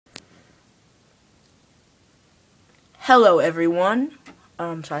Hello everyone.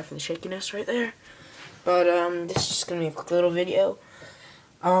 Sorry for the shakiness right there. But this is just gonna be a quick little video.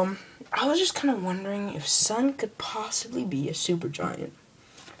 I was just kind of wondering if Sun could possibly be a supergiant.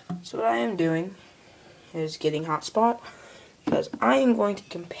 So what I am doing is getting Hotspot, because I am going to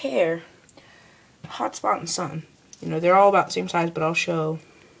compare Hotspot and Sun. You know, they're all about the same size, but I'll show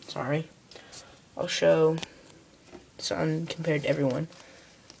Sun compared to everyone.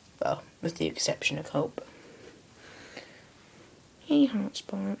 Well, with the exception of Hope. Hey,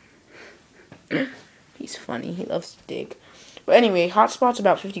 Hotspot. He's funny. He loves to dig. But anyway, Hotspot's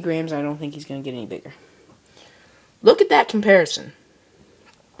about 50 grams. I don't think he's going to get any bigger. Look at that comparison.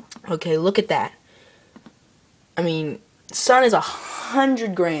 Okay, look at that. I mean, Sun is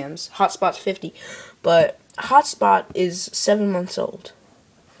 100 grams. Hotspot's 50. But Hotspot is 7 months old.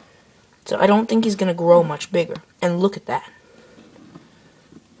 So I don't think he's going to grow much bigger. And look at that.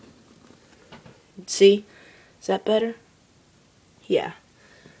 See? Is that better? Yeah.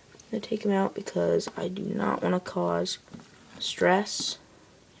 I'm going to take him out because I do not want to cause stress,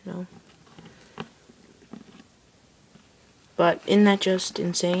 you know. But isn't that just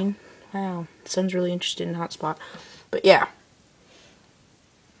insane? Wow. Sun's really interested in Hotspot. But yeah.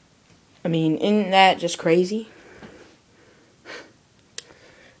 I mean, isn't that just crazy?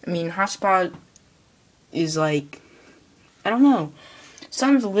 I mean, Hotspot is like, I don't know.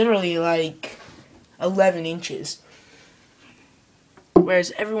 Sun's literally like 11 inches.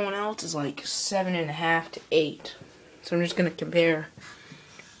 Whereas everyone else is like 7.5 to 8. So I'm just going to compare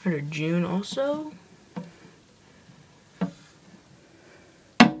her to June also.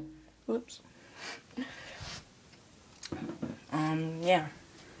 Whoops. Yeah.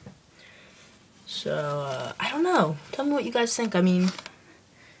 So, I don't know. Tell me what you guys think. I mean,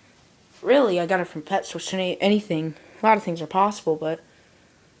 really, I got her from pet stores. So anything, a lot of things are possible, but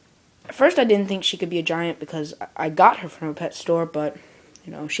at first I didn't think she could be a giant because I got her from a pet store, but,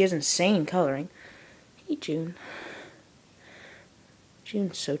 you know, she has insane coloring. Hey, June.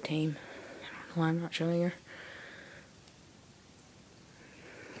 June's so tame. I don't know why I'm not showing her.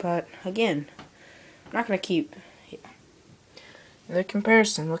 But, again, I'm not going to keep... Yeah. Another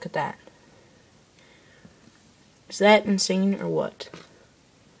comparison, look at that. Is that insane or what?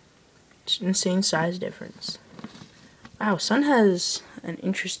 It's an insane size difference. Wow, Sun has an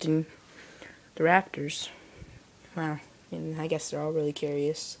interest in the raptors. Wow, and I guess they're all really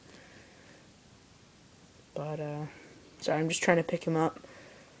curious. But, sorry, I'm just trying to pick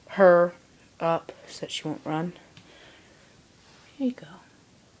her up, so that she won't run. Here you go.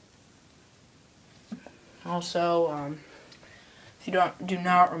 Also, if you do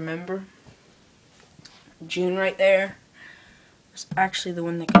not remember, June right there was actually the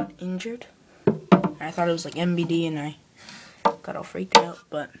one that got injured. I thought it was like MBD and I got all freaked out,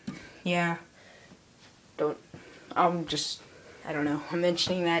 but yeah, I don't know, I'm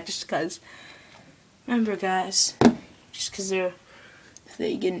mentioning that just because, remember guys, just because if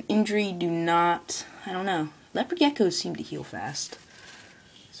they get an injury, do not, I don't know, leopard geckos seem to heal fast,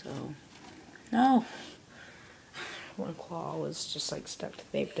 so, no, one claw was just like stuck to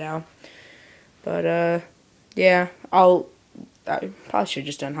tape down, but yeah, I probably should have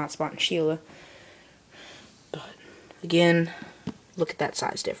just done Hotspot and Sheila. But, again, look at that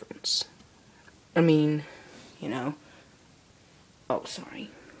size difference. I mean, you know. Oh, sorry.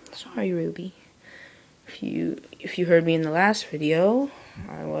 Sorry, Ruby. If you heard me in the last video,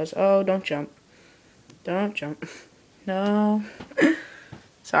 I was, oh, don't jump. Don't jump. No.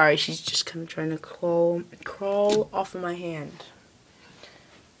 Sorry, she's just kind of trying to crawl off of my hand.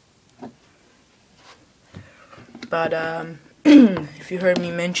 But, if you heard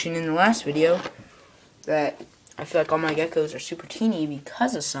me mention in the last video that I feel like all my geckos are super teeny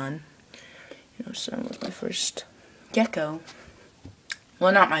because of Sun. You know, Sun was my first gecko.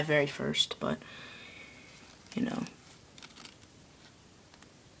 Well, not my very first, but, you know.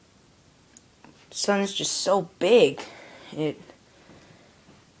 Sun's just so big.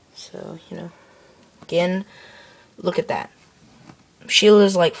 So, you know. Again, look at that.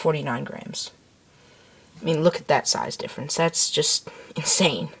 Sheila's like 49 grams. I mean, look at that size difference. That's just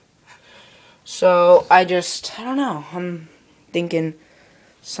insane. So, I don't know. I'm thinking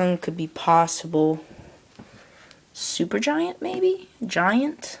Sun could be possible supergiant, maybe?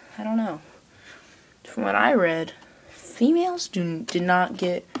 Giant? I don't know. From what I read, females did not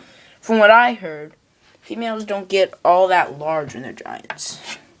get... From what I heard, females don't get all that large when they're giants.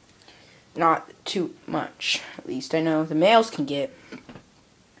 Not too much. At least I know the males can get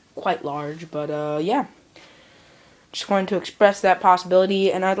quite large, but, yeah. Just wanted to express that possibility,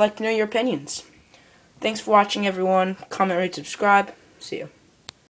 and I'd like to know your opinions. Thanks for watching, everyone. Comment, rate, subscribe. See you.